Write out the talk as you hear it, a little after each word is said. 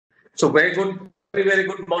So very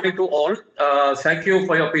good morning to all. Thank you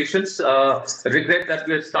for your patience. Regret that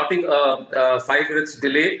we are starting 5 minutes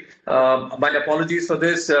delay. My apologies for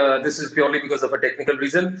this. This is purely because of a technical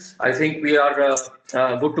reason. I think we are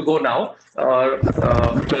good to go now. With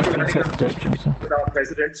our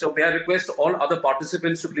president. So may I request all other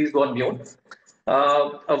participants to please go on mute.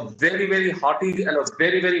 A very hearty and a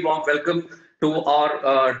very warm welcome to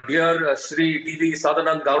our dear Shri D.V.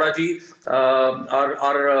 Sadanand Gowda ji,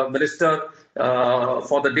 our Minister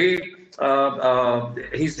for the day.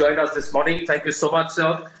 He's joined us this morning. Thank you so much,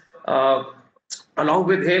 sir. Along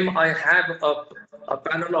with him, I have a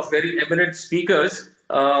panel of very eminent speakers.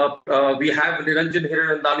 We have Niranjan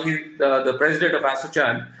Hiranandani, the President of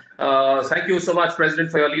ASSOCHAM. Thank you so much,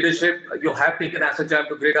 President, for your leadership. You have taken ASSOCHAM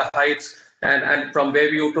to greater heights. And from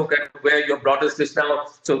where you took and where you brought us this now,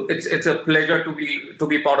 so it's a pleasure to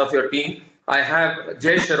be part of your team. I have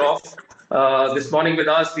Jay Sharoff this morning with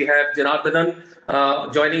us. We have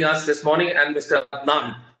Janardanan joining us this morning, and Mr.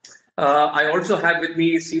 Adnan. I also have with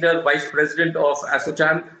me Senior Vice President of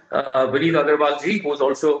ASSOCHAM, Vineet Agarwal ji, who is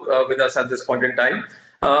also with us at this point in time.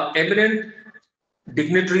 Eminent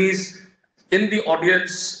dignitaries in the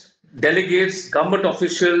audience, delegates, government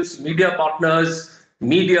officials, media partners,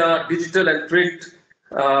 media, digital and print,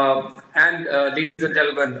 and ladies and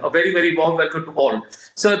gentlemen, a very warm welcome to all.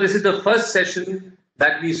 So this is the first session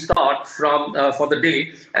that we start from for the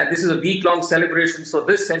day, and this is a week-long celebration. So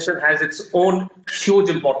this session has its own huge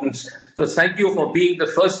importance. So thank you for being the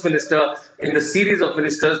first minister in the series of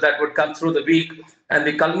ministers that would come through the week, and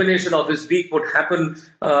the culmination of this week would happen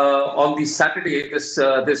on the Saturday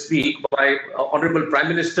this week by Honorable Prime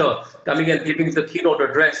Minister coming and giving the keynote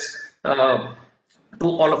address to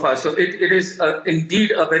all of us. So it is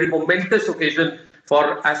indeed a very momentous occasion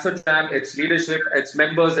for ASSOCHAM, its leadership, its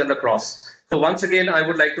members, and across. So once again, I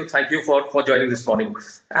would like to thank you for joining this morning.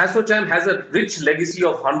 ASSOCHAM has a rich legacy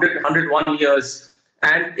of 101 years,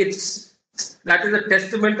 and that is a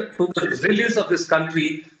testament to the resilience of this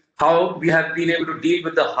country, how we have been able to deal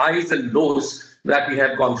with the highs and lows that we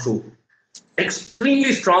have gone through.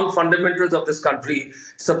 Extremely strong fundamentals of this country,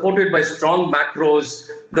 supported by strong macros,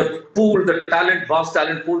 the vast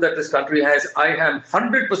talent pool that this country has. I am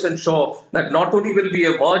 100% sure that not only will we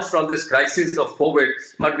emerge from this crisis of COVID,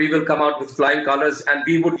 but we will come out with flying colors, and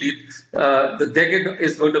we would lead. The decade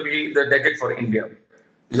is going to be the decade for India.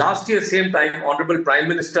 Last year, same time, Honorable Prime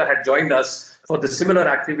Minister had joined us for the similar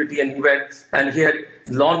activity, and he had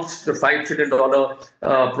launched the $5 trillion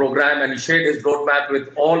program, and he shared his roadmap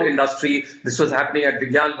with all industry. This was happening at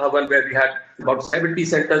Vigyan Bhavan, where we had about 70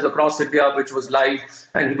 centers across India, which was live,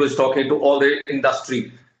 and he was talking to all the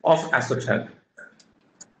industry of ASSOCHAM.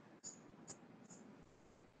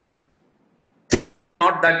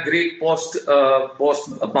 Not that great post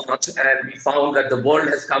March, and we found that the world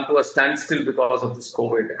has come to a standstill because of this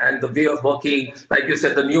COVID, and the way of working, like you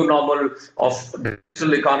said, the new normal of the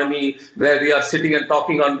digital economy, where we are sitting and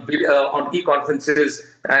talking on e-conferences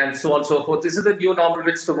and so on and so forth. This is the new normal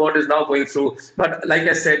which the world is now going through. But like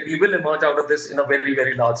I said, we will emerge out of this in a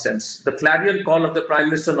very large sense. The clarion call of the Prime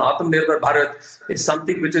Minister on Atmanirbhar Bharat is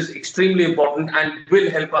something which is extremely important and will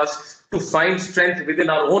help us to find strength within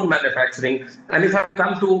our own manufacturing. And if I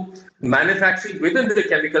come to manufacturing within the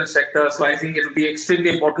chemical sector, so I think it will be extremely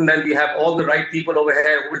important, and we have all the right people over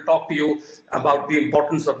here who will talk to you about the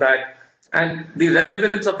importance of that. And the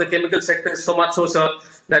relevance of the chemical sector is so much so, sir,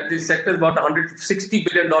 that this sector is about $160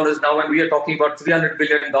 billion now, and we are talking about $300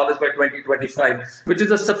 billion by 2025, which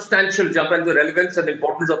is a substantial jump. And the relevance and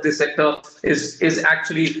importance of this sector is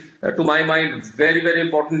actually, to my mind, very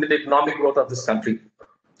important in the economic growth of this country.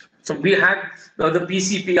 So we have the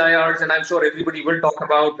PCPIRs, and I'm sure everybody will talk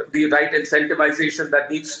about the right incentivization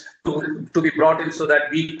that needs to be brought in so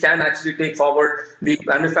that we can actually take forward the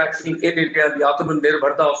manufacturing in India. The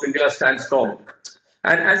Atmanirbharta of India stands tall.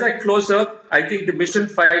 And as I close up, I think the Mission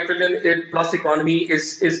 5 trillion plus economy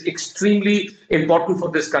is extremely important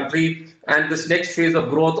for this country and this next phase of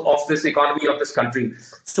growth of this economy of this country.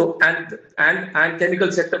 So and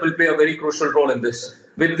chemical sector will play a very crucial role in this.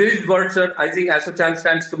 With these words, sir, I think ASSOCHAM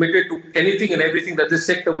stands committed to anything and everything that this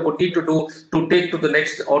sector would need to do to take to the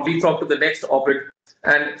next or leapfrog to the next orbit.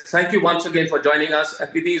 And thank you once again for joining us.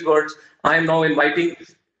 And with these words, I am now inviting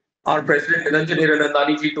our President Niranjan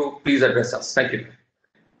Hiranandani ji to please address us. Thank you.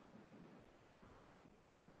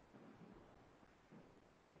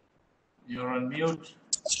 You're on mute.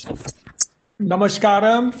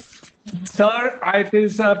 Namaskaram. Sir, it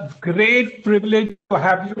is a great privilege to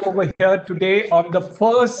have you over here today on the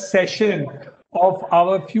first session of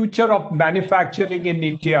our Future of Manufacturing in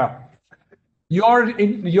India. Your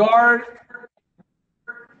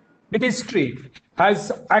ministry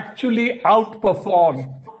has actually outperformed,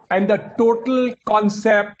 and the total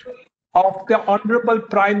concept of the Honorable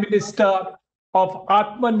Prime Minister of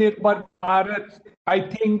Atmanirbhar Bharat, I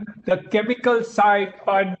think the chemical side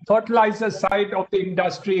and fertilizer side of the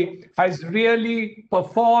industry has really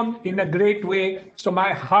performed in a great way. So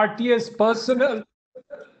my heartiest personal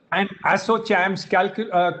and ASSOCHAM's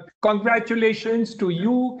congratulations to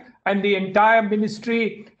you and the entire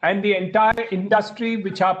ministry and the entire industry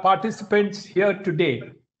which are participants here today.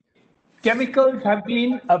 Chemicals have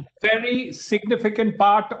been a very significant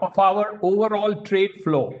part of our overall trade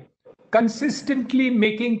flow, consistently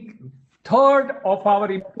making third of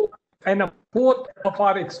our imports and a fourth of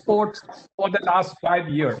our exports for the last 5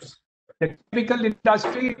 years. The chemical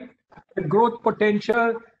industry has growth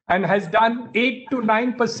potential and has done 8 to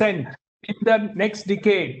 9% in the next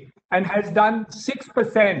decade and has done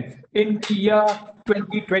 6% in the year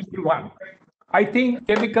 2021. I think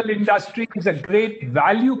chemical industry is a great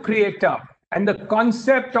value creator, and the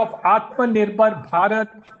concept of Atmanirbhar Bharat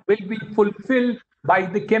will be fulfilled by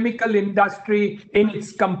the chemical industry in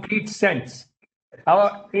its complete sense.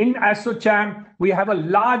 In ASSOCHAM, we have a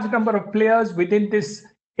large number of players within this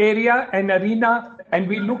area and arena, and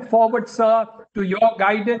we look forward, sir, to your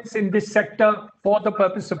guidance in this sector for the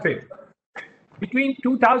purpose of it. Between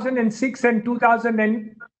 2006 and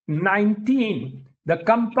 2019, the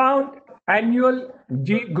compound annual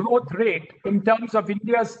growth rate in terms of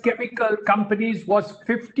India's chemical companies was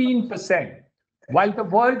 15%, while the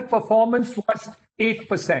world performance was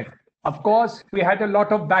 8%. Of course, we had a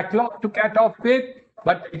lot of backlog to get off with,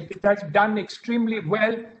 but it has done extremely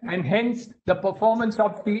well, and hence the performance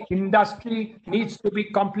of the industry needs to be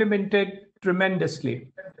complemented tremendously.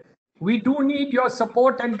 We do need your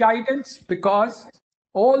support and guidance because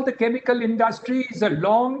all the chemical industry is a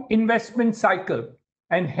long investment cycle,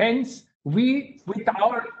 and hence we, with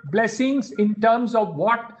our blessings in terms of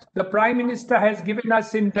what the Prime Minister has given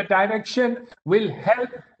us in the direction, will help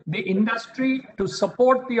the industry to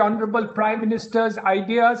support the Honorable Prime Minister's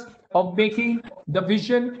ideas of making the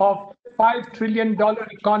vision of $5 trillion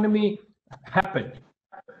economy happen.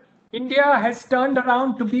 India has turned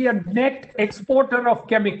around to be a net exporter of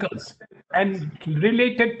chemicals and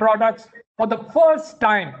related products for the first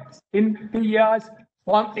time in the year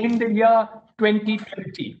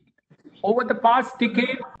 2020. Over the past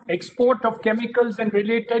decade, export of chemicals and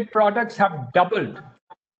related products have doubled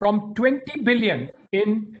from 20 billion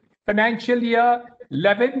in financial year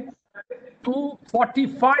 11 to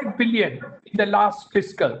 45 billion in the last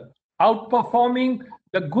fiscal, outperforming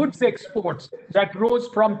the goods exports that rose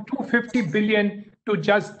from 250 billion to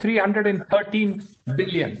just 313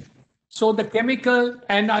 billion. So the chemical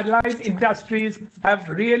and allied industries have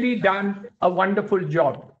really done a wonderful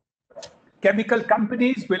job. Chemical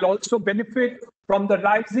companies will also benefit from the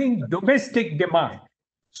rising domestic demand.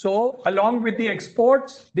 So along with the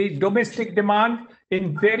exports, the domestic demand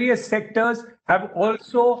in various sectors have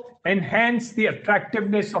also enhanced the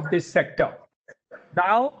attractiveness of this sector.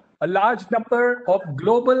 Now, a large number of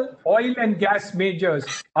global oil and gas majors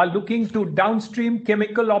are looking to downstream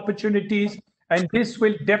chemical opportunities, and this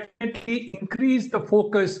will definitely increase the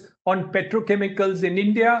focus on petrochemicals in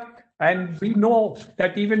India. And we know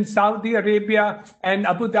that even Saudi Arabia and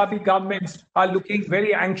Abu Dhabi governments are looking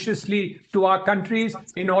very anxiously to our countries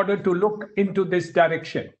in order to look into this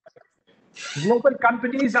direction. Global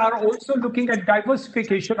companies are also looking at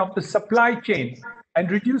diversification of the supply chain and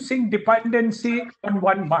reducing dependency on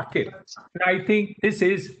one market. And I think this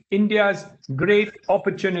is India's great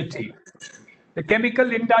opportunity. The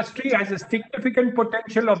chemical industry has a significant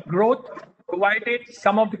potential of growth, provided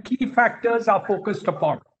some of the key factors are focused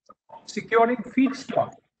upon. Securing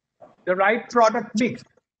feedstock, the right product mix,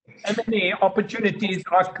 M&A opportunities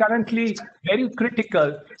are currently very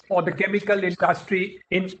critical for the chemical industry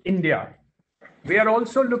in India. We are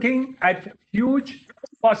also looking at huge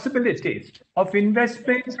possibilities of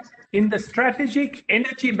investment in the strategic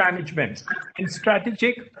energy management and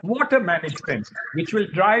strategic water management, which will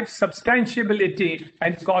drive substantiability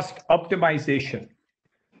and cost optimization.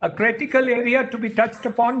 A critical area to be touched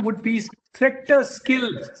upon would be sector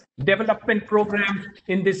skills development programs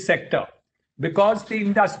in this sector. Because the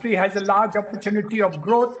industry has a large opportunity of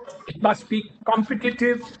growth, it must be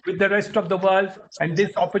competitive with the rest of the world, and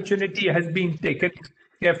this opportunity has been taken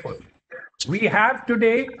carefully. We have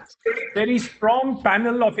today a very strong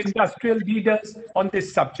panel of industrial leaders on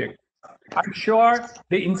this subject. I'm sure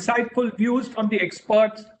the insightful views from the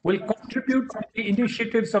experts will contribute to the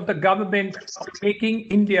initiatives of the government of making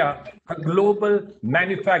India a global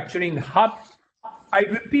manufacturing hub. I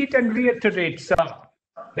repeat and reiterate, sir,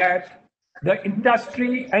 that the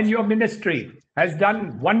industry and your ministry has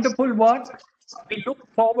done wonderful work. We look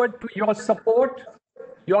forward to your support,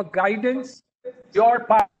 your guidance, your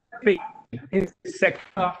participation in this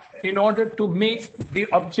sector in order to make the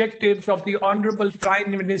objectives of the Honorable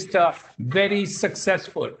Prime Minister very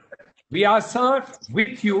successful. We are, sir,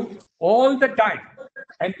 with you all the time.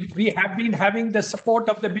 And we have been having the support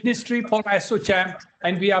of the Ministry for ASSOCHAM,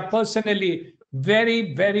 and we are personally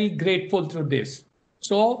very, very grateful to this.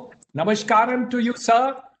 So, namaskaram to you,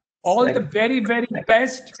 sir. All the very, very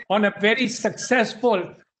best on a very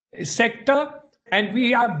successful sector. And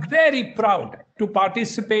we are very proud to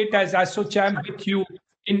participate as ASSOCHAM with you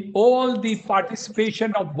in all the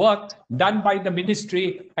participation of work done by the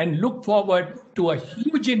ministry, and look forward to a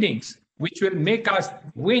huge innings which will make us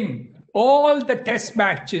win all the test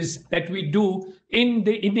matches that we do in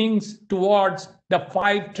the innings towards the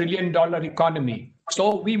 $5 trillion economy.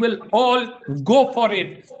 So we will all go for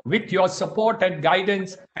it with your support and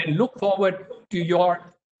guidance, and look forward to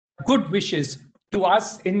your good wishes to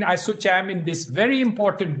us in ASSOCHAM in this very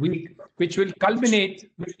important week, which will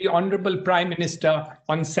culminate with the Honorable Prime Minister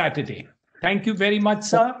on Saturday. Thank you very much,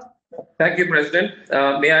 sir. Thank you, President.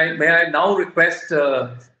 May I now request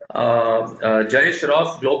Jay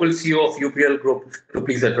Shroff, Global CEO of UPL Group, to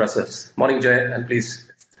please address us. Morning, Jay, and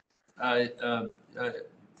please.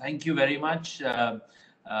 Thank you very much, Your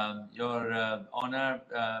Honor,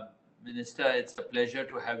 Minister. It's a pleasure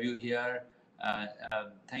to have you here.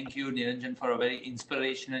 Thank you, Niranjan, for a very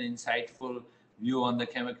inspirational and insightful view on the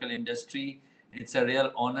chemical industry. It's a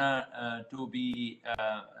real honor to be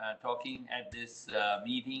talking at this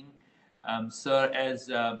meeting. Sir, as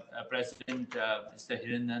President Mr.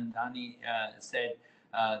 Hiranandani said,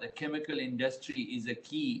 the chemical industry is a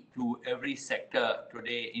key to every sector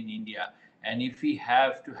today in India. And if we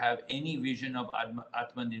have to have any vision of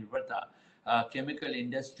Atmanirbharta, chemical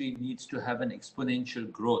industry needs to have an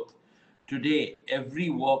exponential growth. Today, every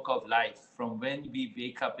walk of life, from when we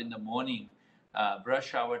wake up in the morning,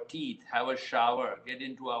 brush our teeth, have a shower, get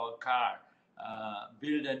into our car,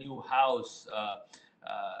 build a new house,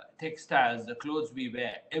 textiles, the clothes we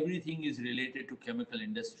wear, everything is related to chemical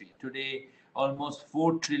industry. Today, almost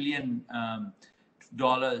 $4 trillion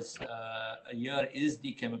a year is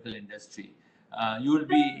the chemical industry. You will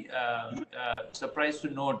be surprised to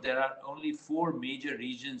note there are only 4 major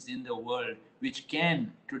regions in the world which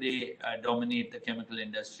can today dominate the chemical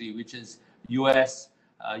industry, which is US,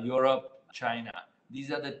 Europe, China.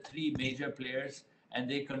 These are the 3 major players, and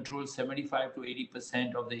they control 75 to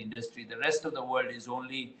 80% of the industry. The rest of the world is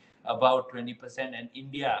only about 20%, and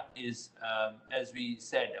India is, as we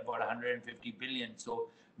said, about 150 billion. So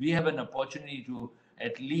we have an opportunity to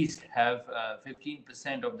at least have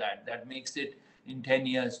 15% of that. That makes it in 10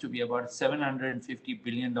 years to be about $750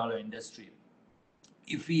 billion industry.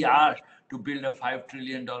 If we are to build a $5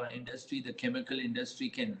 trillion industry, the chemical industry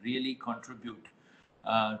can really contribute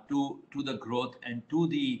to the growth and to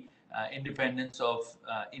the independence of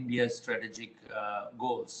India's strategic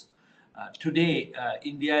goals. Today,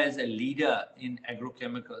 India is a leader in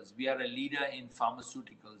agrochemicals. We are a leader in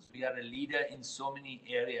pharmaceuticals. We are a leader in so many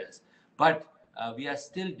areas. But we are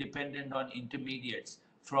still dependent on intermediates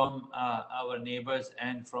from our neighbors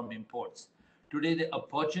and from imports. Today, the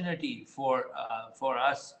opportunity for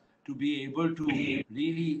us to be able to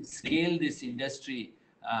really scale this industry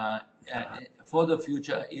for the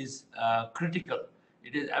future is critical.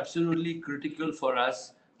 It is absolutely critical for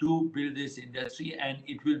us to build this industry, and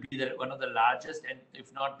it will be one of the largest, and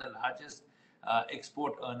if not the largest,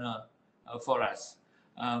 export earner for us.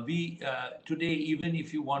 Today, even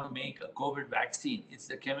if you want to make a COVID vaccine, it's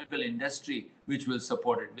the chemical industry which will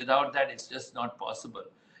support it. Without that, it's just not possible.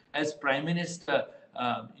 As Prime Minister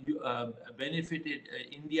benefited,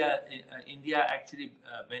 India actually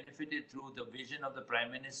benefited through the vision of the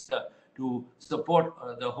Prime Minister to support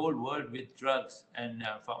the whole world with drugs and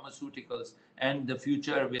pharmaceuticals, and the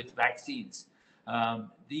future with vaccines.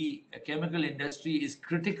 The chemical industry is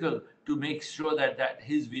critical to make sure that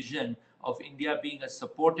his vision of India being a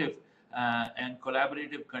supportive and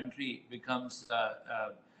collaborative country becomes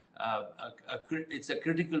it's a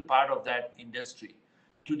critical part of that industry.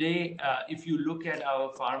 Today, if you look at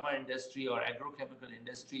our pharma industry or agrochemical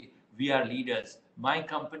industry, we are leaders. My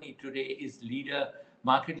company today is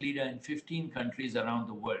market leader in 15 countries around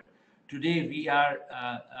the world. Today, we are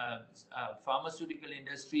pharmaceutical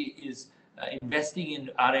industry is investing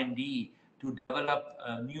in R&D to develop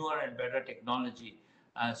newer and better technology.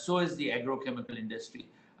 So is the agrochemical industry.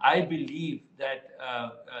 I believe that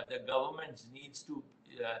the government needs to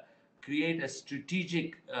create a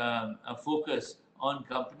strategic focus on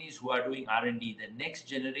companies who are doing R&D. The next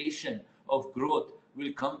generation of growth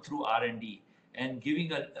will come through R&D, and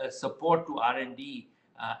giving a support to R&D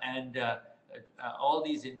and all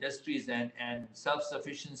these industries and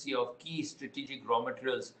self-sufficiency of key strategic raw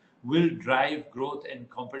materials will drive growth and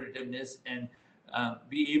competitiveness and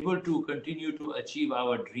be able to continue to achieve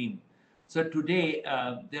our dream. So today,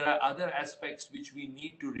 there are other aspects which we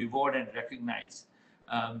need to reward and recognize.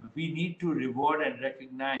 We need to reward and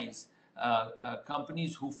recognize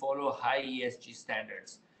companies who follow high ESG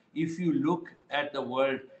standards. If you look at the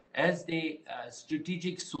world, as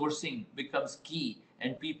strategic sourcing becomes key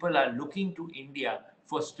and people are looking to India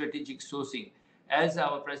for strategic sourcing, as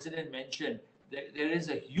our president mentioned, there is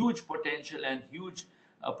a huge potential and huge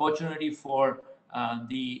opportunity for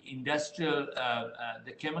the industrial,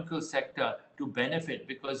 the chemical sector to benefit,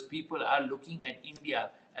 because people are looking at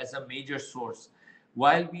India as a major source.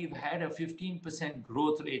 While we've had a 15%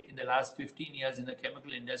 growth rate in the last 15 years in the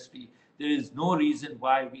chemical industry, there is no reason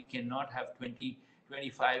why we cannot have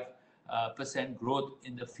 25% growth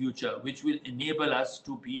in the future, which will enable us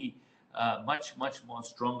to be much more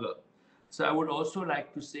stronger. So I would also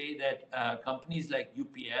like to say that companies like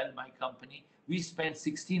UPL, my company, we spend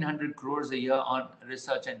 1,600 crores a year on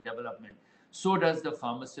research and development. So does the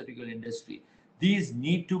pharmaceutical industry. These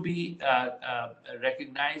need to be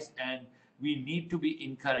recognized and we need to be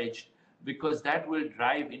encouraged, because that will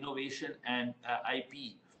drive innovation and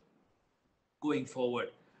IP going forward.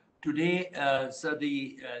 Today, so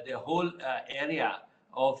the whole area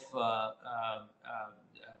of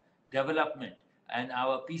development and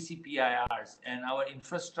our PCPIRs and our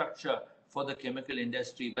infrastructure for the chemical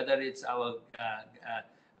industry, whether it's our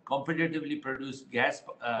competitively produced gas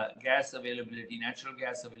availability, natural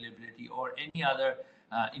gas availability, or any other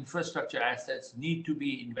infrastructure assets, need to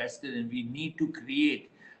be invested in. We need to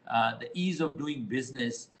create the ease of doing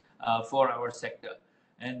business for our sector.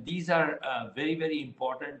 And these are very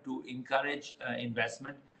important to encourage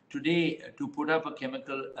investment. Today, to put up a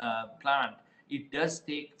chemical plant, it does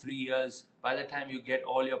take 3 years by the time you get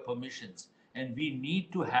all your permissions. And we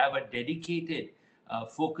need to have a dedicated,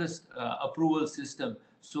 focused approval system,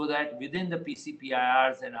 so that within the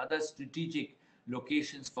PCPIRs and other strategic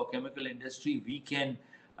locations for chemical industry, we can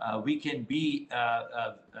be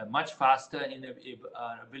much faster in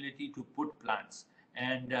our ability to put plants.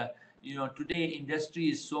 And today industry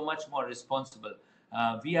is so much more responsible.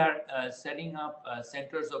 We are setting up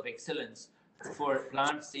centers of excellence for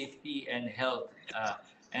plant safety and health,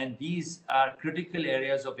 and these are critical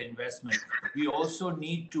areas of investment. We also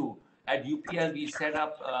need to, at UPL, we set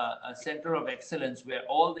up a center of excellence where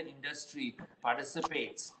all the industry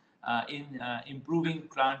participates in improving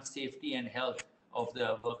plant safety and health of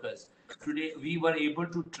the workers. Today, we were able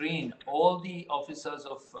to train all the officers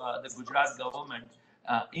of the Gujarat government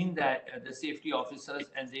in that, the safety officers,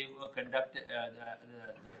 and they were conducted,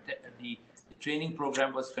 the training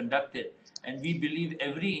program was conducted. And we believe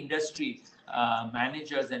every industry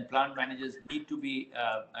managers and plant managers need to be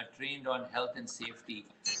trained on health and safety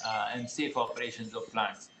and safe operations of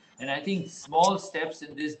plants. And I think small steps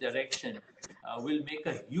in this direction will make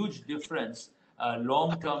a huge difference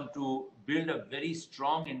long term to build a very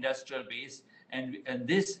strong industrial base. And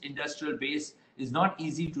this industrial base is not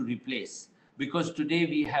easy to replace, because today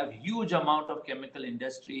we have huge amount of chemical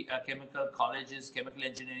industry, chemical colleges, chemical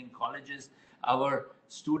engineering colleges. Our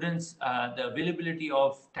students, the availability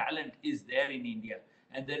of talent is there in India,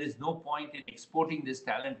 and there is no point in exporting this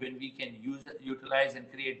talent when we can utilize and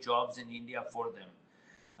create jobs in India for them.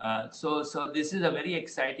 So this is a very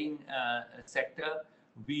exciting sector.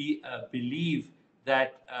 We believe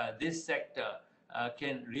that this sector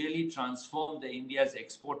can really transform the India's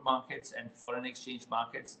export markets and foreign exchange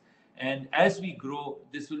markets. And as we grow,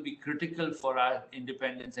 this will be critical for our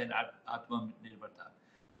independence and Atmanirbharta.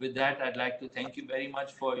 With that, I'd like to thank you very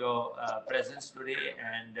much for your presence today,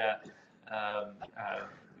 and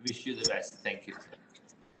wish you the best. Thank you.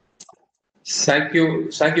 Thank you,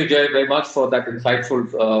 Jay, very much for that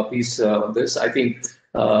insightful piece on this. I think,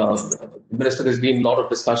 Minister, there's been a lot of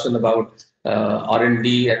discussion about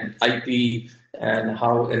R&D and IP and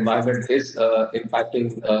how environment is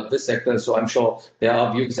impacting this sector. So I'm sure there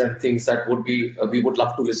are views and things that would be we would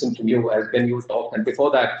love to listen to you as when you talk. And before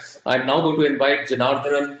that, I'm now going to invite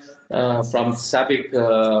Janardhan from SABIC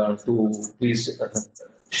to please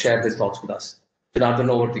share his thoughts with us. Janardhan,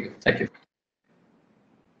 over to you. Thank you.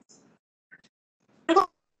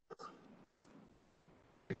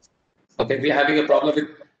 Okay, we are having a problem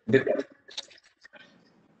with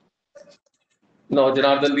No,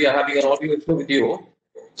 Janardhan, we are having an audio issue with you.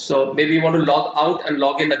 So maybe you want to log out and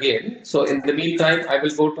log in again. So in the meantime, I will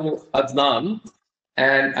go to Adnan,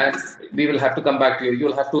 and we will have to come back to you.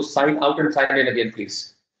 You'll have to sign out and sign in again,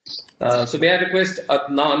 please. So may I request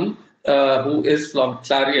Adnan, who is from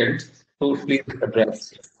Clariant, to please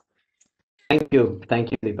address. Thank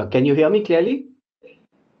you, Deepak. Can you hear me clearly?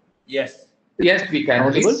 Yes. Yes, we can,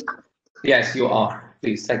 Audible? please. Yes, you are.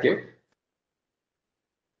 Please, thank you.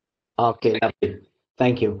 Okay, lovely.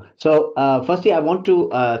 Thank you. So, firstly, I want to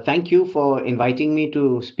thank you for inviting me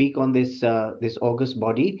to speak on this August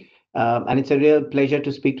body, and it's a real pleasure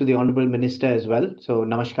to speak to the Honorable Minister as well. So,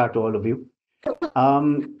 namaskar to all of you.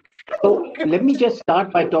 Um, so, let me just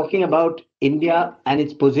start by talking about India and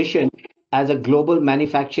its position as a global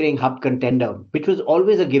manufacturing hub contender, which was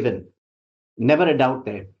always a given, never a doubt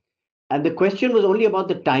there. And the question was only about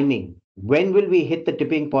the timing. When will we hit the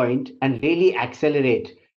tipping point and really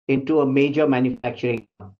accelerate into a major manufacturing?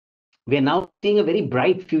 We are now seeing a very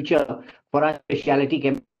bright future for our specialty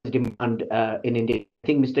chemicals demand in India. I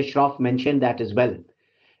think Mr. Shroff mentioned that as well.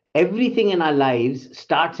 Everything in our lives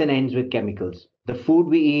starts and ends with chemicals. The food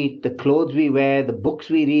we eat, the clothes we wear, the books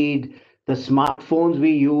we read, the smartphones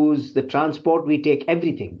we use, the transport we take,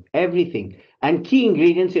 everything, everything. And key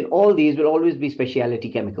ingredients in all these will always be specialty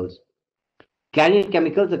chemicals. Clariant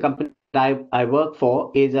Chemicals, the company that I work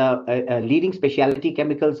for, is a leading specialty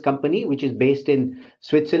chemicals company which is based in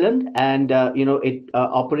Switzerland, and it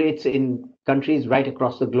operates in countries right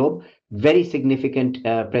across the globe. Very significant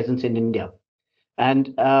presence in India,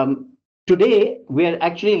 and today we are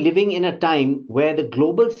actually living in a time where the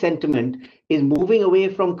global sentiment is moving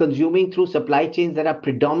away from consuming through supply chains that are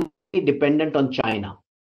predominantly dependent on China,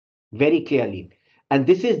 very clearly. And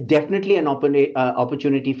this is definitely an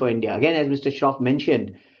opportunity for India. Again, as Mr. Shroff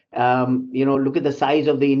mentioned, look at the size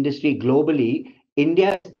of the industry globally.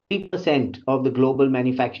 India is 3% of the global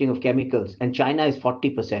manufacturing of chemicals, and China is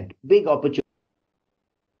 40%. Big opportunity.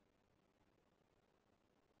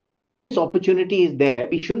 This opportunity is there.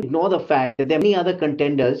 We shouldn't ignore the fact that there are many other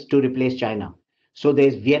contenders to replace China. So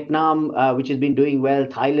there's Vietnam, which has been doing well,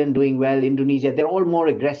 Thailand doing well, Indonesia. They're all more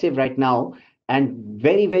aggressive right now and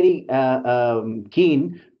very, very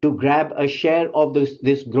keen to grab a share of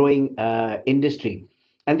this growing industry.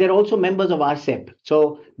 And they're also members of RCEP.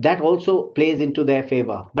 So that also plays into their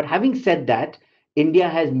favor. But having said that, India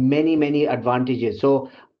has many, many advantages.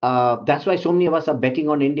 So that's why so many of us are betting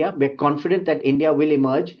on India. We're confident that India will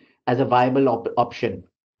emerge as a viable option.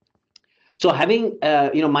 So having,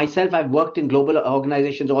 myself, I've worked in global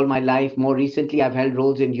organizations all my life. More recently, I've held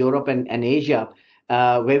roles in Europe and Asia,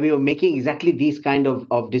 where we were making exactly these kind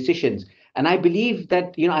of decisions. And I believe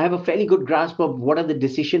that, I have a fairly good grasp of what are the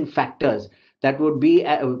decision factors that would be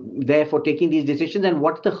there for taking these decisions and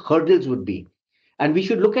what the hurdles would be. And we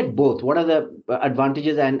should look at both. What are the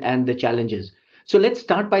advantages and the challenges? So let's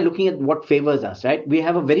start by looking at what favors us, right? We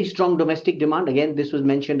have a very strong domestic demand. Again, this was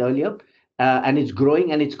mentioned earlier, and it's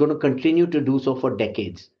growing and it's going to continue to do so for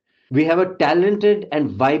decades. We have a talented and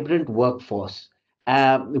vibrant workforce,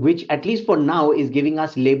 which at least for now is giving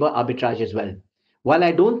us labor arbitrage as well. While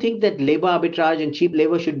I don't think that labor arbitrage and cheap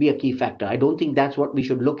labor should be a key factor, I don't think that's what we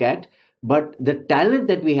should look at. But the talent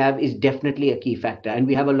that we have is definitely a key factor, and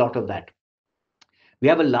we have a lot of that. We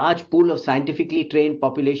have a large pool of scientifically trained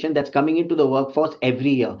population that's coming into the workforce every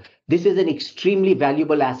year. This is an extremely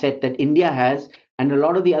valuable asset that India has, and a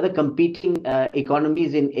lot of the other competing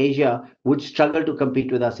economies in Asia would struggle to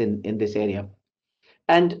compete with us in this area.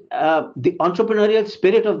 And the entrepreneurial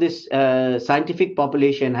spirit of this scientific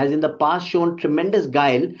population has in the past shown tremendous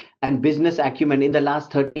guile and business acumen in the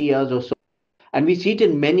last 30 years or so. And we see it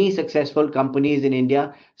in many successful companies in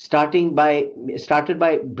India, started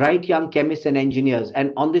by bright young chemists and engineers.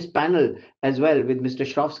 And on this panel as well with Mr.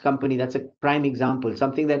 Shroff's company, that's a prime example,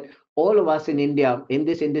 something that all of us in India, in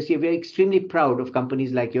this industry, we are extremely proud of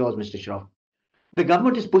companies like yours, Mr. Shroff. The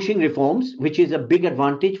government is pushing reforms, which is a big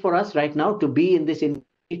advantage for us right now to be in this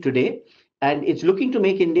industry today. And it's looking to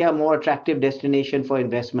make India a more attractive destination for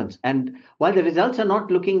investments. And while the results are not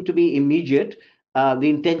looking to be immediate, the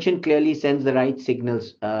intention clearly sends the right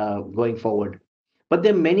signals going forward. But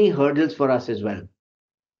there are many hurdles for us as well.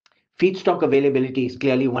 Feedstock availability is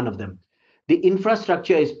clearly one of them. The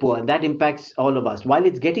infrastructure is poor, and that impacts all of us. While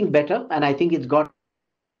it's getting better, and I think it's got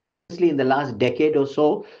in the last decade or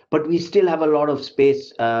so, but we still have a lot of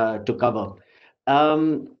space to cover.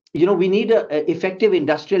 We need effective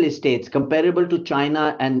industrial estates comparable to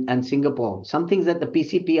China and Singapore, some things that the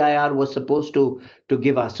PCPIR was supposed to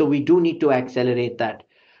give us. So we do need to accelerate that.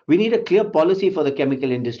 We need a clear policy for the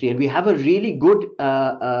chemical industry, and we have a really good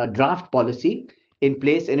draft policy in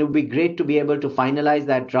place, and it would be great to be able to finalize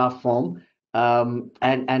that draft form and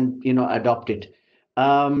adopt it.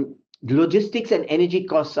 Logistics and energy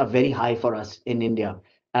costs are very high for us in India.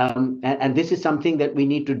 And this is something that we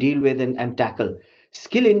need to deal with and tackle.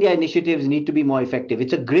 Skill India initiatives need to be more effective.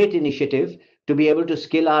 It's a great initiative to be able to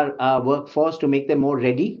skill our workforce to make them more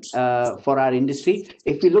ready for our industry.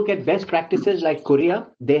 If we look at best practices like Korea,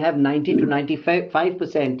 they have 90 to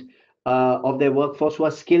 95% of their workforce who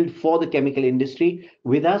are skilled for the chemical industry.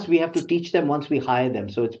 With us, we have to teach them once we hire them.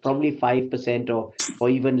 So it's probably 5% or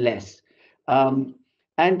even less.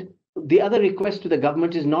 And the other request to the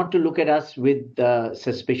government is not to look at us with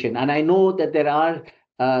suspicion. And I know that there are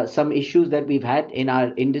some issues that we've had in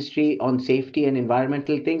our industry on safety and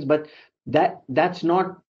environmental things, but that's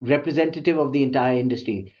not representative of the entire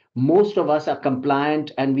industry. Most of us are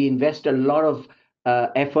compliant, and we invest a lot of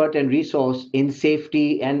effort and resource in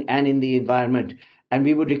safety and in the environment. And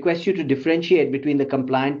we would request you to differentiate between the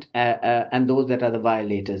compliant and those that are the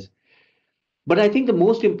violators. But I think the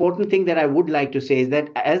most important thing that I would like to say is that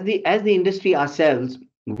as the industry ourselves,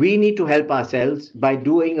 we need to help ourselves by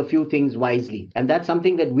doing a few things wisely, and that's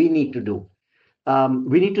something that we need to do.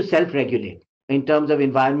 We need to self-regulate in terms of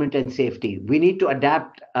environment and safety. We need to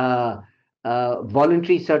adapt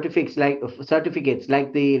voluntary certificates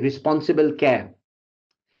like the responsible care.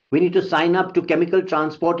 We need to sign up to chemical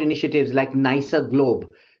transport initiatives like NICER Globe.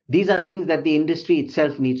 These are things that the industry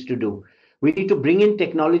itself needs to do. We need to bring in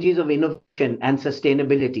technologies of innovation and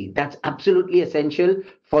sustainability. That's absolutely essential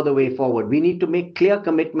for the way forward. We need to make clear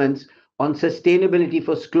commitments on sustainability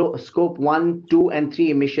for scope 1, 2, and 3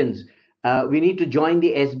 emissions. We need to join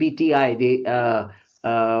the SBTi,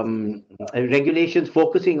 the regulations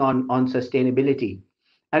focusing on sustainability.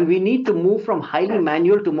 And we need to move from highly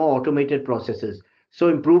manual to more automated processes. So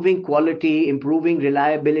improving quality, improving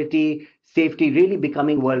reliability, safety, really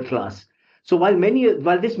becoming world class. So while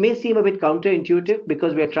this may seem a bit counterintuitive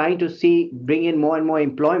because we're trying to bring in more and more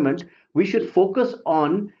employment, we should focus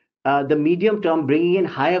on the medium term, bringing in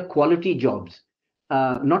higher quality jobs,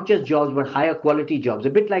 not just jobs, but higher quality jobs, a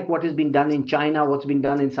bit like what has been done in China, what's been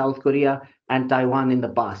done in South Korea and Taiwan in the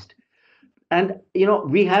past. And,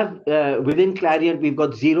 we have within Clariant, we've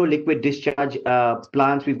got 0 liquid discharge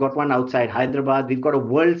plants. We've got one outside Hyderabad. We've got a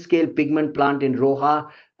world scale pigment plant in Roha,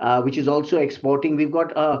 which is also exporting. We've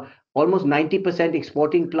got almost 90%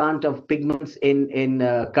 exporting plant of pigments in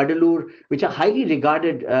Kadalur, which are highly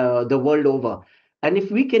regarded the world over. And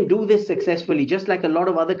if we can do this successfully, just like a lot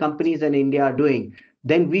of other companies in India are doing,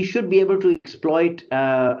 then we should be able to exploit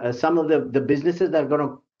some of the businesses that are going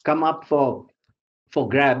to come up for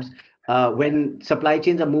grabs when supply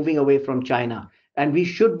chains are moving away from China. And we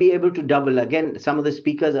should be able to double, again, some of the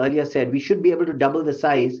speakers earlier said, we should be able to double the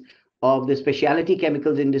size of the specialty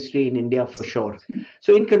chemicals industry in India for sure.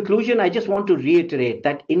 So in conclusion, I just want to reiterate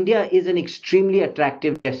that India is an extremely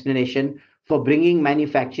attractive destination for bringing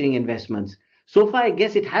manufacturing investments. So far, I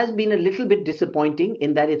guess it has been a little bit disappointing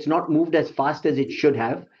in that it's not moved as fast as it should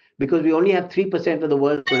have, because we only have 3% of the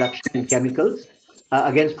world's production in chemicals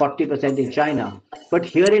against 40% in China. But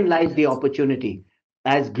herein lies the opportunity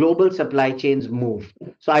as global supply chains move.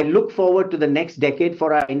 So I look forward to the next decade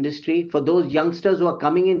for our industry. For those youngsters who are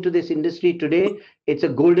coming into this industry today, it's a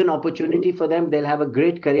golden opportunity for them. They'll have a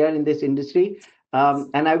great career in this industry.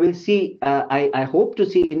 And I will see, I hope to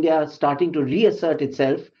see India starting to reassert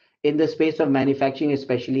itself in the space of manufacturing,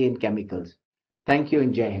 especially in chemicals. Thank you,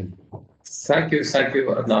 and Jai Hind. Thank you,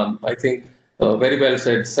 Adnan. I think very well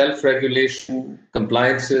said. Self-regulation,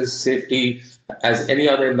 compliances, safety, as any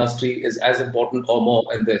other industry, is as important or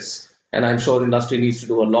more in this. And I'm sure the industry needs to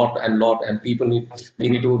do a lot, and people need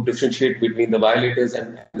to differentiate between the violators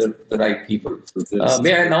and the right people.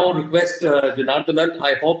 May I now request Janardhanan?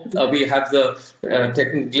 I hope we have the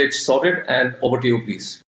technical glitch sorted, and over to you,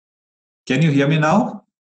 please. Can you hear me now?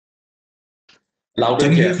 Loud and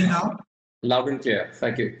Can you clear. hear me now? Loud and clear.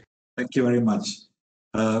 Thank you. Thank you very much.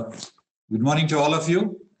 Good morning to all of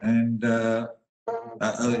you, and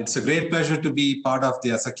it's a great pleasure to be part of the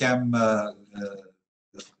ASSOCHAM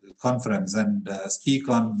conference and speak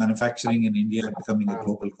on manufacturing in India becoming a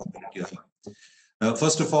global competitive hub.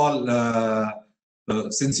 First of all,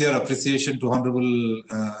 sincere appreciation to Honorable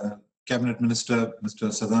Cabinet Minister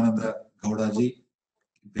Mr. Sadanand Gowda ji,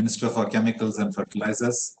 Minister for Chemicals and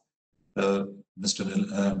Fertilizers, Dr.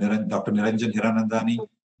 Niranjan Hiranandani,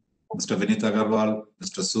 Mr. Vinit Agarwal,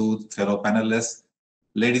 Mr. Sood, fellow panelists,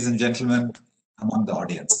 ladies and gentlemen among the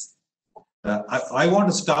audience. I want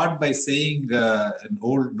to start by saying an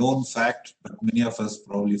old known fact, but many of us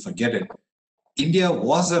probably forget it. India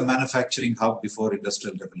was a manufacturing hub before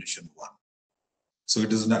Industrial Revolution 1. So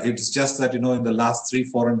it's just that, in the last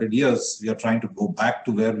 300-400 years, we are trying to go back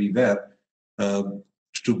to where we were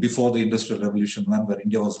to before the Industrial Revolution 1, where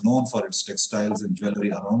India was known for its textiles and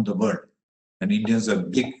jewelry around the world. And Indians were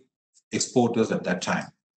big exporters at that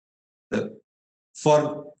time.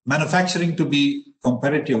 For manufacturing to be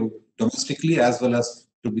competitive domestically as well as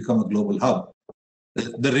to become a global hub,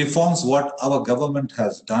 The reforms what our government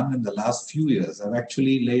has done in the last few years have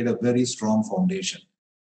actually laid a very strong foundation.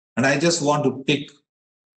 And I just want to pick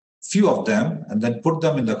few of them and then put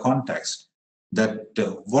them in the context that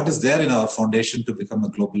what is there in our foundation to become a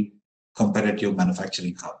global competitive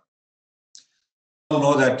manufacturing hub. We all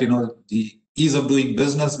know that, the ease of doing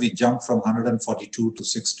business, we jumped from 142 to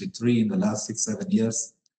 63 in the last 6-7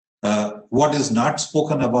 years. What is not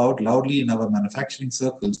spoken about loudly in our manufacturing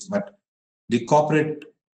circles, but the corporate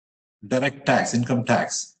direct tax, income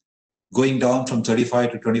tax, going down from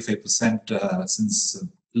 35 to 25% since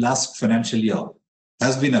last financial year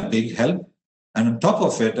has been a big help. And on top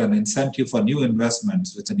of it, an incentive for new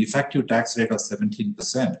investments with an effective tax rate of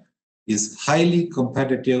 17% is highly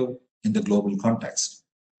competitive in the global context.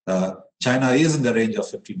 China is in the range of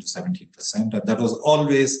 15 to 17%, and that was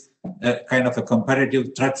always a kind of a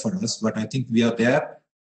competitive threat for us. But I think we are there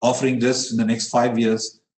offering this in the next 5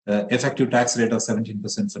 years, effective tax rate of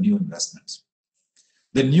 17% for new investments.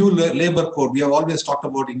 The new labor code, we have always talked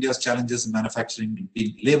about India's challenges in manufacturing,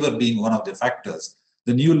 labor being one of the factors.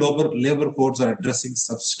 The new labor codes are addressing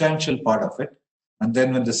substantial part of it. And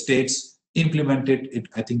then when the states implement it,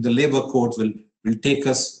 I think the labor codes will take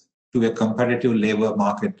us to a competitive labor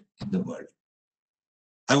market in the world.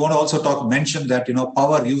 I want to also mention that,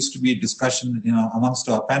 power used to be a discussion, amongst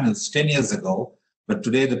our panels 10 years ago. But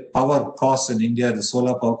today the power costs in India, the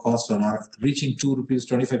solar power costs are reaching 2 rupees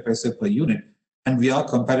 25 paise per unit. And we are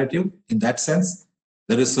competitive in that sense.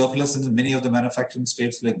 There is surplus in many of the manufacturing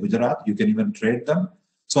states like Gujarat. You can even trade them.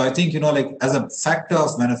 So I think, as a factor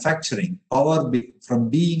of manufacturing, power from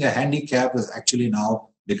being a handicap is actually now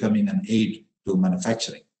becoming an aid to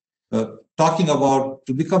manufacturing. Talking about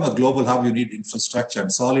to become a global hub, you need infrastructure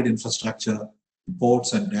and solid infrastructure,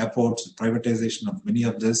 ports and airports, privatization of many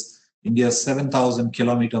of this. India's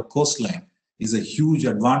 7,000-kilometer coastline is a huge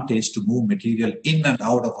advantage to move material in and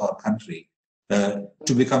out of our country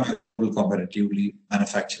to become a competitively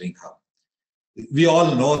manufacturing hub. We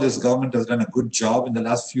all know this government has done a good job in the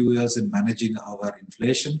last few years in managing our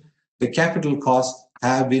inflation. The capital costs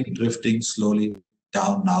have been drifting slowly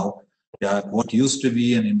down now. What used to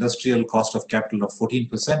be an industrial cost of capital of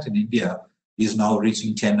 14% in India is now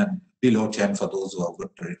reaching 10 and below 10 for those who are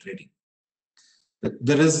good trading.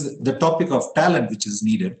 There is the topic of talent which is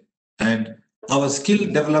needed, and our skill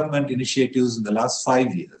development initiatives in the last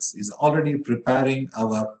 5 years is already preparing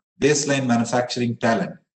our baseline manufacturing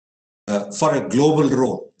talent for a global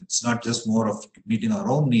role. It's not just more of meeting our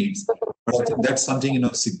own needs, but I think that's something,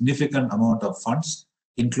 significant amount of funds,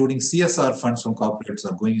 including CSR funds from corporates,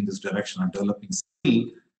 are going in this direction of developing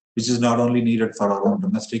skill, which is not only needed for our own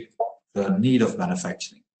domestic need of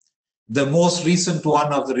manufacturing. The most recent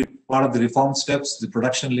one of the part of the reform steps, the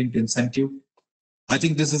production-linked incentive. I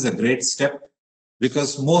think this is a great step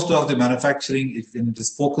because most of the manufacturing, if it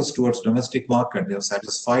is focused towards domestic market, they are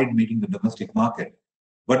satisfied meeting the domestic market.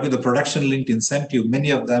 But with the production-linked incentive,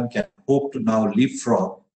 many of them can hope to now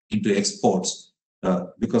leapfrog into exports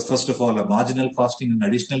because, first of all, a marginal costing and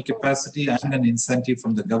additional capacity and an incentive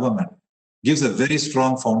from the government gives a very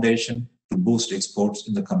strong foundation to boost exports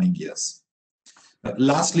in the coming years.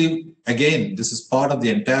 Lastly, again, this is part of the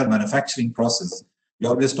entire manufacturing process. We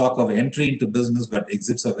always talk of entry into business, but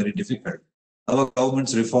exits are very difficult. Our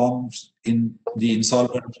government's reforms in the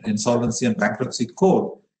insolvency and bankruptcy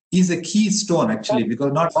code is a keystone, actually,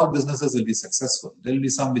 because not all businesses will be successful. There will be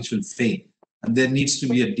some which will fail. And there needs to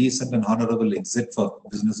be a decent and honorable exit for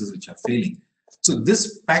businesses which are failing. So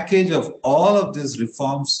this package of all of these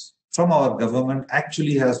reforms from our government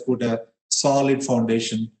actually has put a solid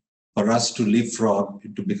foundation for us to leapfrog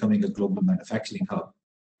into becoming a global manufacturing hub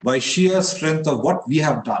by sheer strength of what we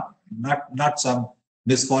have done, not some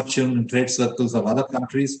misfortune in trade circles of other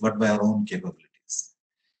countries, but by our own capabilities.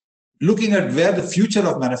 Looking at where the future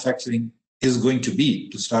of manufacturing is going to be,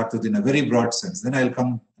 to start with in a very broad sense, then I'll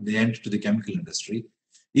come at the end to the chemical industry,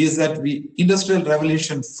 is that Industrial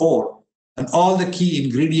Revolution 4 and all the key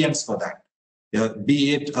ingredients for that,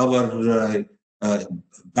 be it our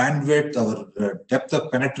bandwidth, our depth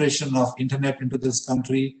of penetration of internet into this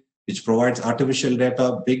country, which provides artificial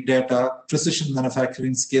data, big data, precision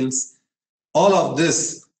manufacturing skills. All of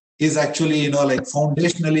this is actually,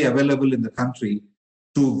 foundationally available in the country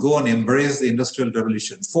to go and embrace the Industrial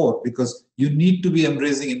Revolution 4, because you need to be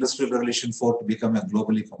embracing Industrial Revolution 4 to become a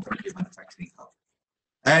globally competitive manufacturing hub.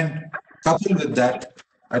 And coupled with that,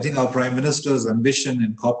 I think our Prime Minister's ambition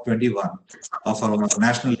in COP21 of our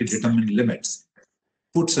nationally determined limits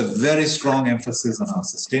puts a very strong emphasis on our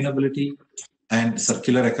sustainability and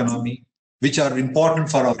circular economy, which are important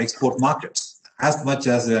for our export markets as much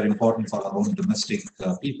as they are important for our own domestic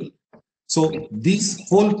people. So this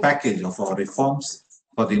whole package of our reforms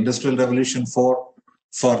for the Industrial Revolution 4,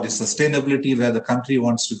 for the sustainability where the country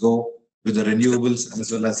wants to go with the renewables as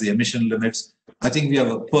well as the emission limits, I think we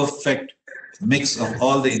have a perfect mix of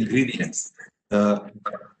all the ingredients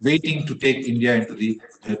waiting to take India into the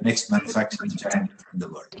next manufacturing giant in the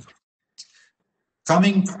world.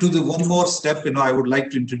 Coming to the one more step, I would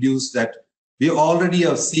like to introduce that we already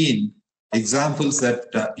have seen examples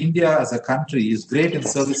that India as a country is great in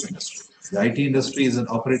service industry. The IT industry is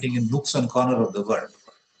operating in nooks and corners of the world.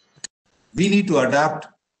 We need to adapt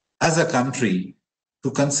as a country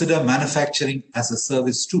to consider manufacturing as a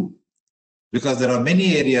service too, because there are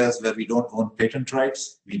many areas where we don't own patent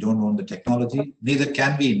rights, we don't own the technology, neither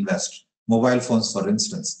can we invest. Mobile phones, for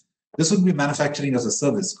instance. This would be manufacturing as a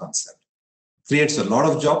service concept. Creates a lot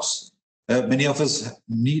of jobs. Many of us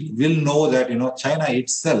will know that China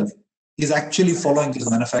itself is actually following this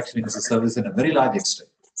manufacturing as a service in a very large extent.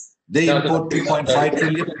 They import 2.5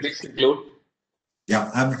 trillion.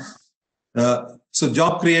 Yeah, so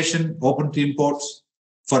job creation, open to imports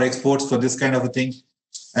for exports for this kind of a thing,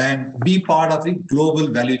 and be part of the global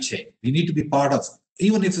value chain. We need to be part of,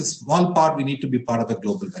 even if it's a small part, we need to be part of the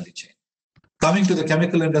global value chain. Coming to the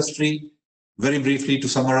chemical industry, very briefly to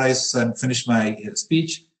summarize and finish my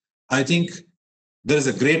speech, I think there is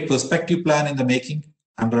a great perspective plan in the making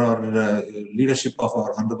under our leadership of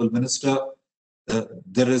our Honorable Minister.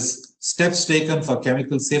 There is steps taken for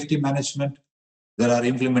chemical safety management. There are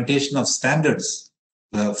implementation of standards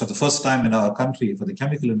for the first time in our country for the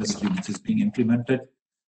chemical industry, which is being implemented.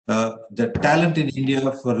 The talent in India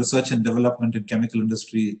for research and development in chemical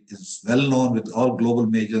industry is well known, with all global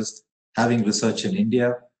majors having research in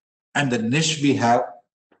India, and the niche we have.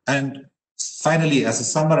 And finally, as a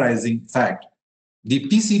summarizing fact, the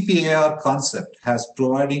PCPAR concept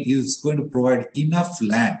is going to provide enough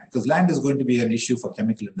land, because land is going to be an issue for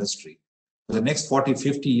chemical industry for the next 40,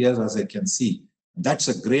 50 years, as I can see. That's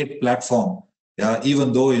a great platform,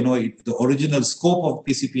 even though the original scope of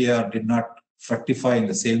PCPAR did not fructify in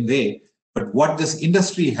the same way. But what this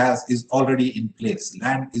industry has is already in place.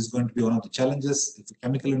 Land is going to be one of the challenges in the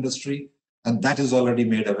chemical industry, and that is already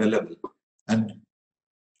made available. And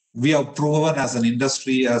we are proven as an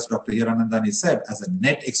industry, as Dr. Hiranandani said, as a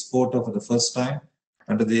net exporter for the first time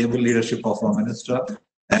under the able leadership of our minister.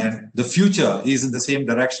 And the future is in the same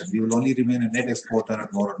direction. We will only remain a net exporter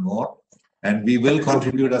and more. And we will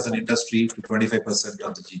contribute as an industry to 25%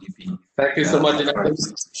 of the GDP. Thank you so much.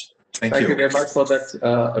 Thank you very much for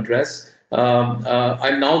that address.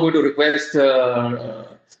 I'm now going to request our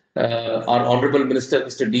Honorable Minister,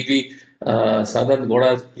 Mr. D.V. Sadanand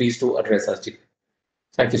Gowda, please to address us.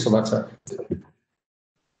 Thank you so much, sir.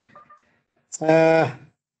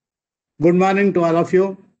 Good morning to all of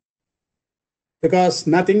you. Because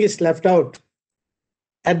nothing is left out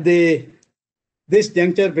at this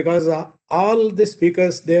juncture, because all the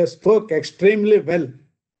speakers, they spoke extremely well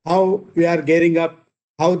how we are gearing up,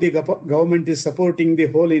 how the government is supporting the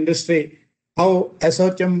whole industry, how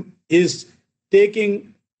ASSOCHAM is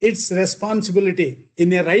taking its responsibility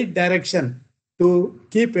in a right direction to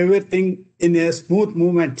keep everything in a smooth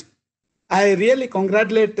movement. I really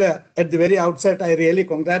congratulate, at the very outset, I really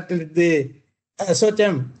congratulate the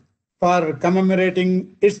ASSOCHAM for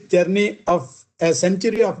commemorating its journey of a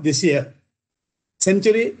century of this year.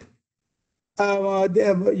 Century,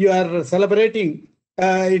 you are celebrating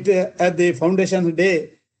it at the Foundation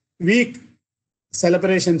Day week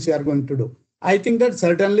celebrations you are going to do. I think that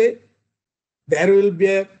certainly there will be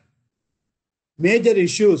a major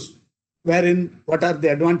issues wherein what are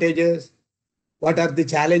the advantages, what are the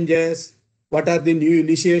challenges, what are the new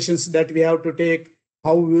initiations that we have to take,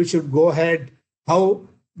 how we should go ahead, how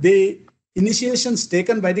the initiations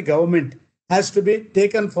taken by the government has to be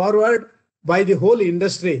taken forward by the whole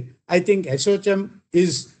industry. I think ASSOCHAM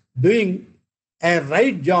is doing a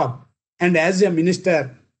right job. And as a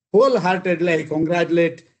minister, wholeheartedly I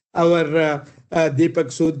congratulate our Deepak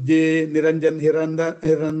Soodji, Niranjan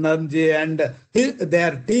Hiranandji and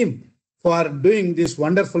their team for doing this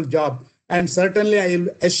wonderful job. And certainly I will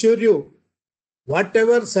assure you,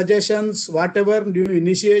 whatever suggestions, whatever new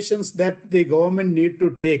initiations that the government need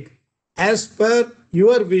to take, as per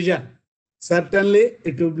your vision, certainly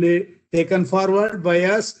it will be taken forward by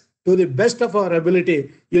us to the best of our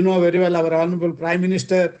ability. You know very well our Honorable Prime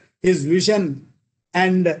Minister, his vision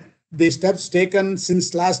and the steps taken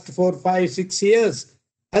since last 4, 5, 6 years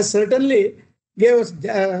has certainly gave us,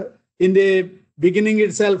 in the beginning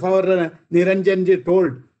itself, our Niranjanji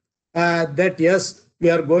told that yes, we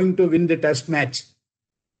are going to win the test match.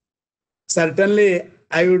 Certainly,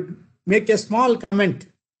 I would make a small comment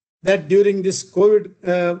that during this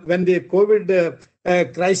COVID, when the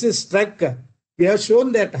COVID crisis struck, we have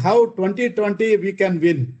shown that how 2020 we can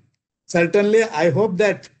win. Certainly, I hope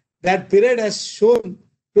that that period has shown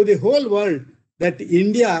to the whole world that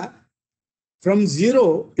India, from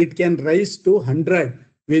zero, it can rise to 100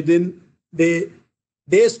 within the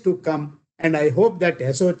days to come. And I hope that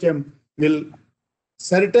ASSOCHAM will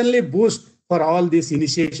certainly boost for all these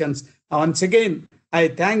initiations. Once again, I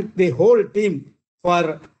thank the whole team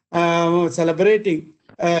for celebrating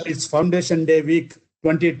its Foundation Day week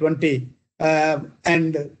 2020.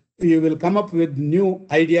 And you will come up with new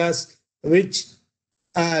ideas which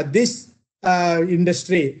this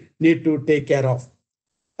industry need to take care of.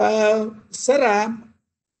 Sir,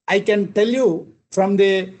 I can tell you from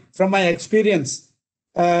my experience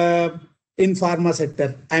in pharma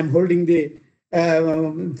sector. I am holding the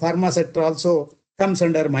pharma sector also comes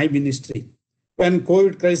under my ministry. When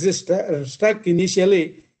COVID crisis struck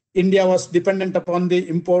initially, India was dependent upon the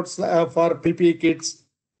imports for PPE kits,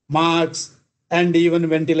 masks, and even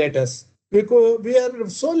ventilators. We are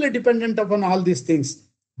solely dependent upon all these things.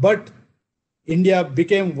 But India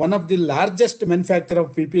became one of the largest manufacturer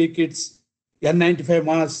of PPE kits, N95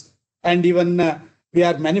 masks, and even we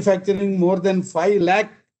are manufacturing more than 5 lakh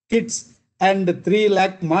kits and 3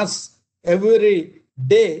 lakh masks every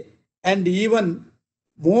day, and even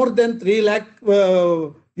more than 3 lakh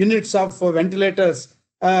units of ventilators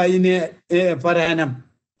per annum.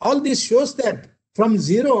 All this shows that from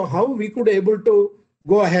zero, how we could able to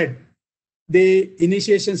go ahead. The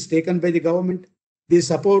initiations taken by the government, the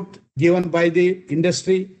support given by the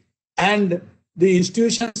industry, and the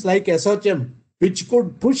institutions like ASSOCHAM, which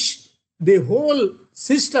could push the whole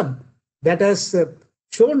system, that has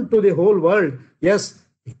shown to the whole world, yes,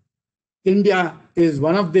 India is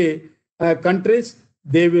one of the countries,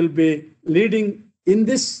 they will be leading in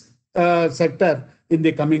this sector in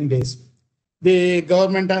the coming days. The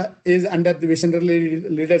government is under the visionary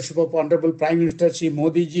leadership of Honorable Prime Minister Shri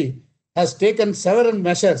Modi ji has taken several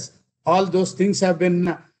measures. All those things have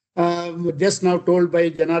been just now told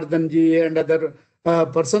by Janardhan ji and other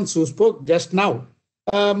persons who spoke just now.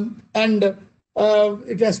 And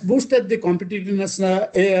it has boosted the competitiveness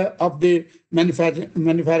of the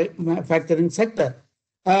manufacturing sector.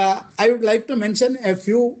 I would like to mention a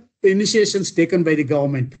few initiations taken by the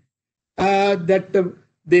government. That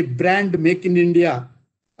the brand Make in India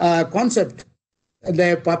concept,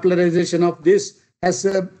 the popularization of this has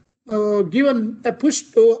given a push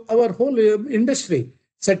to our whole industry,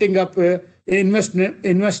 setting up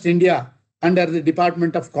Invest India under the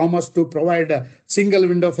Department of Commerce to provide single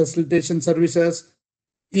window facilitation services,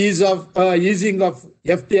 easing of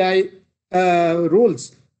FDI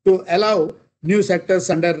rules to allow new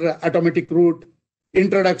sectors under automatic route,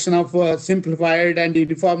 introduction of simplified and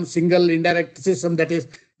uniform single indirect system, that is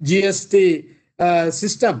GST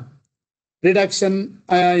system, reduction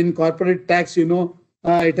in corporate tax,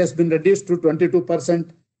 it has been reduced to 22%.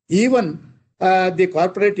 Even the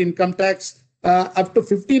corporate income tax up to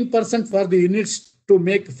 15% for the units to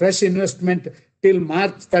make fresh investment till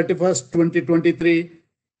March 31st, 2023.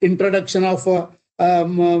 Introduction of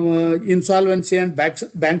insolvency and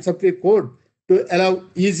bankruptcy code to allow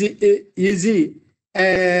easy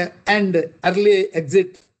and early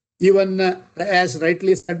exit. Even as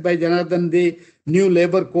rightly said by Janardhan, the new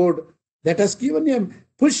labor code that has given a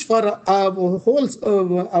push for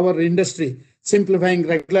our industry, simplifying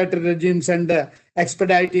regulatory regimes and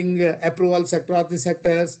expediting approvals across the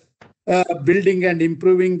sectors, building and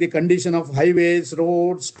improving the condition of highways,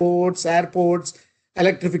 roads, ports, airports,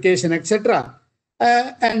 electrification, etc.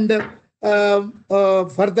 And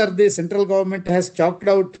further, the central government has chalked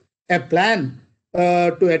out a plan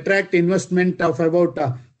to attract investment of about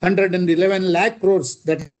 111 lakh crores,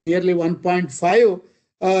 that is nearly 1.5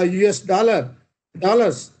 US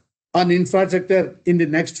dollars on infrastructure in the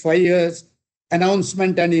next 5 years.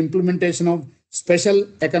 Announcement and implementation of special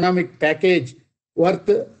economic package worth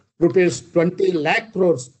rupees 20 lakh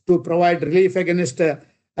crores to provide relief against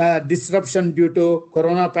disruption due to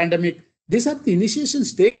corona pandemic. These are the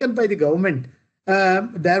initiations taken by the government,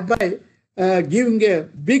 thereby giving a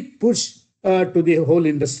big push to the whole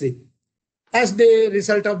industry. As the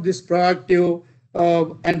result of this proactive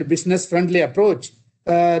and business-friendly approach,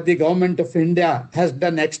 the government of India has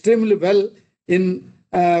done extremely well in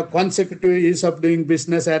consecutive years of doing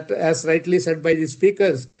business. As rightly said by the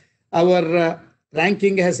speakers, our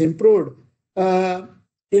ranking has improved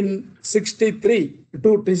in 63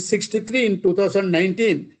 to 63 in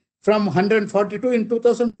 2019 from 142 in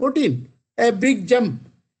 2014. A big jump.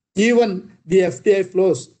 Even the FDI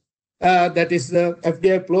flows, that is the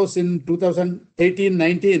FDI flows in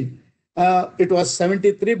 2018-19 it was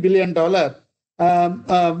 $73 billion.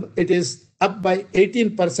 It is up by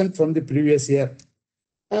 18% from the previous year.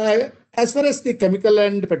 As far as the chemical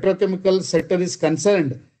and petrochemical sector is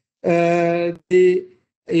concerned, the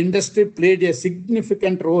industry played a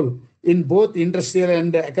significant role in both industrial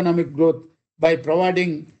and economic growth by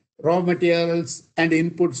providing raw materials and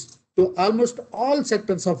inputs to almost all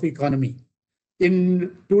sectors of economy.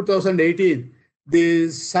 In 2018, the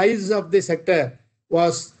size of the sector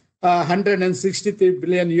was 163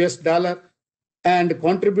 billion US dollar and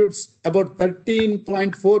contributes about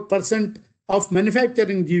 13.4% of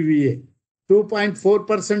manufacturing GVA,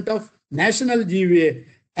 2.4% of national GVA,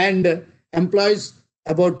 and employs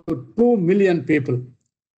about 2 million people.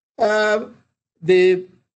 The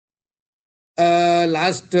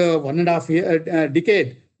last 1.5 year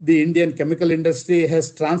decade, the Indian chemical industry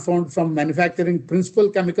has transformed from manufacturing principal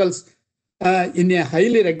chemicals in a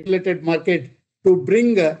highly regulated market to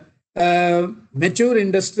bring mature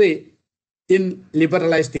industry in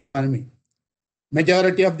liberalized economy.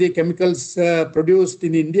 Majority of the chemicals produced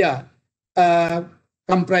in India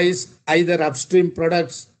comprise either upstream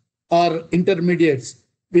products or intermediates,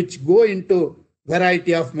 which go into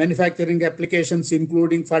variety of manufacturing applications,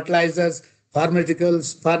 including fertilizers,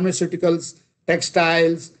 pharmaceuticals,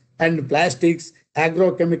 textiles and plastics,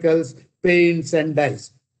 agrochemicals, paints and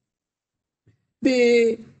dyes.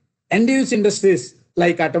 The end-use industries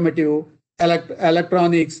like automotive,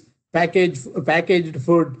 electronics, packaged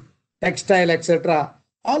food, textile, etc.,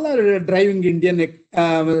 all are driving Indian,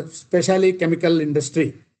 especially chemical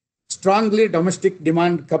industry. Strongly domestic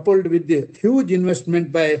demand coupled with the huge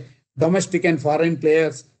investment by domestic and foreign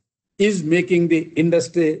players is making the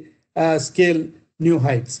industry scale new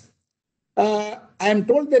heights. I am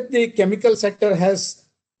told that the chemical sector has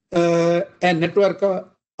a network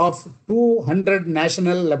of 200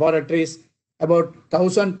 national laboratories, about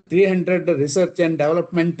 1,300 research and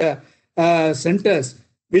development centers,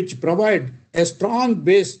 which provide a strong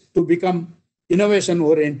base to become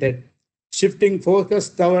innovation-oriented. Shifting focus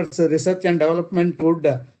towards research and development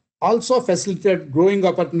would also facilitate growing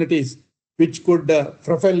opportunities, which could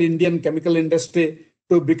propel Indian chemical industry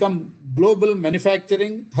to become global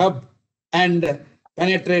manufacturing hub and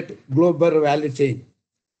penetrate global value chain.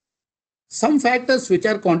 Some factors which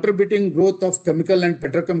are contributing growth of chemical and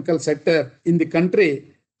petrochemical sector in the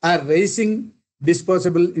country are raising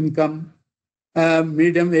disposable income,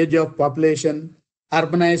 medium age of population,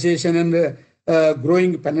 urbanization and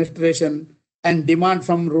growing penetration, and demand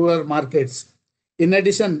from rural markets. In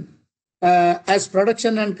addition, as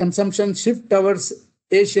production and consumption shift towards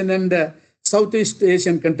Asian and Southeast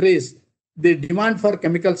Asian countries, the demand for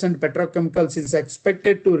chemicals and petrochemicals is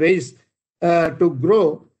expected to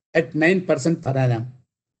grow at 9% per annum,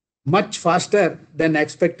 much faster than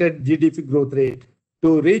expected GDP growth rate,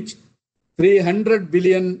 to reach $300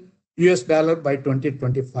 billion US by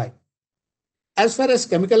 2025. As far as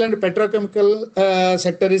chemical and petrochemical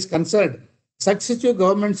sector is concerned, successive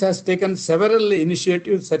governments has taken several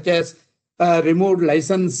initiatives such as removed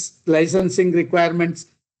licensing requirements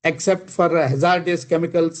except for hazardous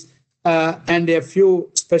chemicals and a few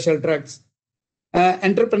special drugs.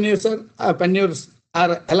 Entrepreneurs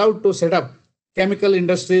are allowed to set up chemical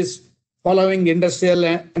industries following industrial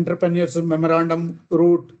entrepreneurs memorandum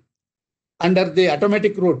route. Under the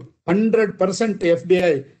automatic route, 100%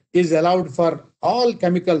 FDI is allowed for all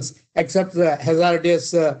chemicals except the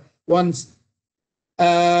hazardous ones.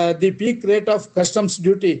 The peak rate of customs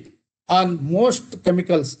duty on most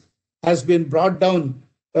chemicals has been brought down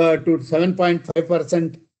to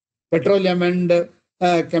 7.5%. Petroleum and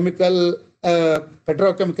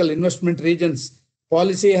petrochemical investment regions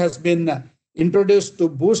policy has been introduced to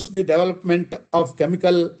boost the development of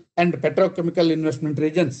chemical and petrochemical investment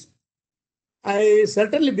regions. I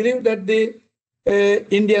certainly believe that the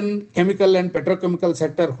Indian chemical and petrochemical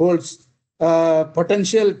sector holds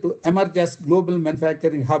potential to emerge as global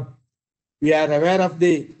manufacturing hub. We are aware of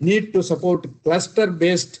the need to support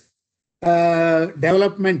cluster-based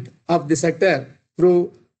development of the sector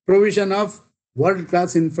through provision of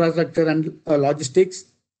world-class infrastructure and logistics,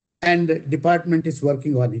 and department is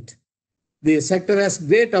working on it. The sector has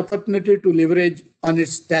great opportunity to leverage on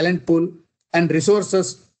its talent pool and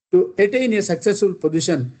resources to attain a successful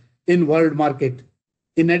position in world market.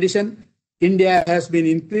 In addition, India has been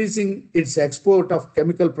increasing its export of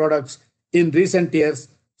chemical products in recent years,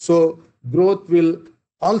 so growth will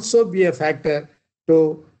also be a factor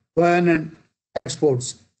to foreign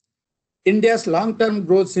exports. India's long-term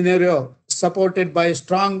growth scenario, supported by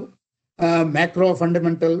strong macro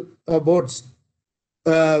fundamental boards,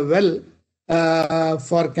 for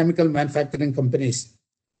chemical manufacturing companies.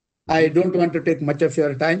 I don't want to take much of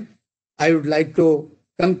your time. I would like to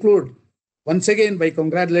conclude once again by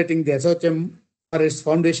congratulating the ASSOCHAM for its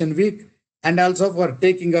Foundation Week and also for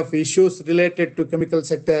taking up issues related to chemical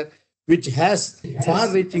sector, which has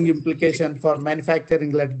far-reaching implication for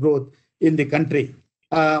manufacturing-led growth in the country.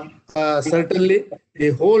 Certainly, the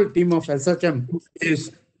whole team of ASSOCHAM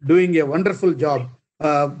is doing a wonderful job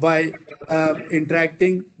by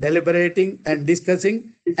interacting, deliberating, and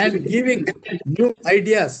discussing, and giving new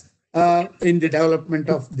ideas in the development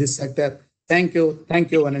of this sector. Thank you,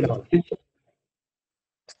 one and all.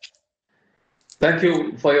 Thank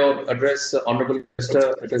you for your address, Honorable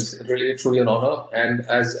Minister. It is really truly an honor, and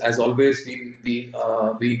as always, we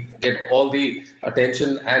get all the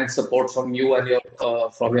attention and support from you and your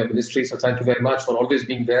ministry. So thank you very much for always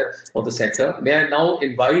being there for the sector. May I now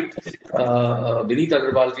invite Vineet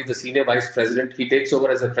Agarwalji, the Senior Vice President. He takes over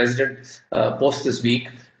as the President post this week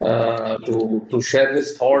to share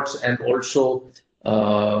his thoughts and also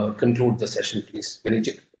conclude the session, please.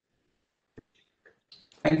 Vineetji.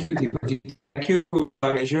 Thank you, Deepak. Thank you,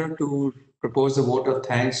 pleasure to propose a vote of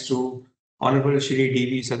thanks to Honorable Shri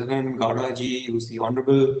D.V. Sadanand Gowda ji, who is the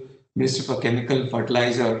Honorable Minister for Chemical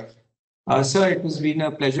Fertilizer. Sir, it has been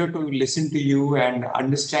a pleasure to listen to you and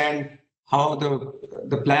understand how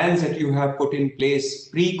the plans that you have put in place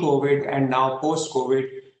pre-COVID and now post-COVID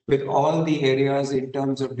with all the areas in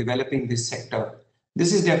terms of developing this sector.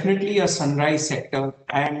 This is definitely a sunrise sector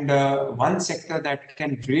and one sector that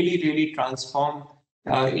can really transform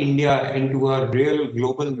India into a real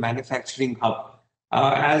global manufacturing hub.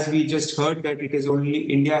 As we just heard that it is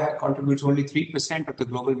India contributes only 3% of the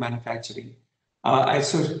global manufacturing.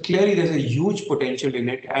 So clearly there's a huge potential in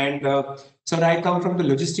it. And sir, I come from the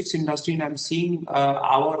logistics industry and I'm seeing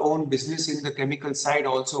our own business in the chemical side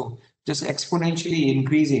also just exponentially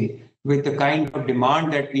increasing with the kind of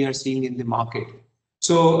demand that we are seeing in the market.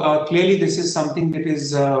 So clearly this is something that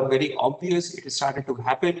is very obvious. It has started to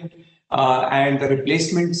happen. And the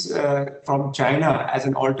replacements from China as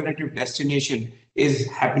an alternative destination is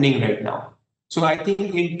happening right now. So I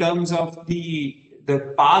think in terms of the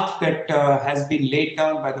path that has been laid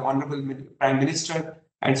down by the Honorable Prime Minister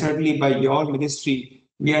and certainly by your ministry,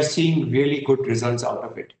 we are seeing really good results out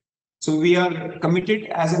of it. So we are committed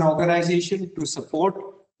as an organization to support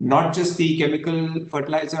not just the chemical,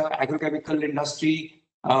 fertilizer, agrochemical industry,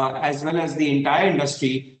 as well as the entire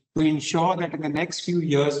industry, to ensure that in the next few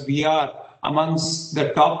years, we are amongst the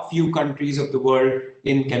top few countries of the world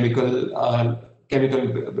in chemical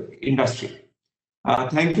industry.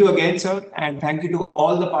 Thank you again, sir, and thank you to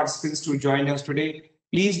all the participants to join us today.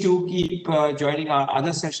 Please do keep joining our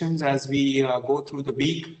other sessions as we go through the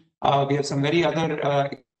week. We have some very other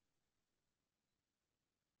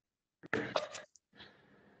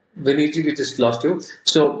Vineetji, we just lost you.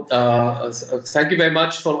 So thank you very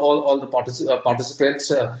much for all the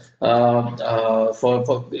participants. We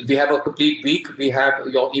have a complete week. We have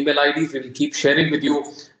your email IDs. We will keep sharing with you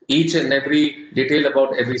each and every detail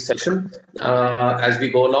about every session as we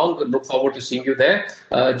go along. Look forward to seeing you there.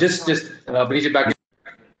 Vineetji, back.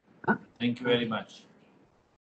 Thank you very much.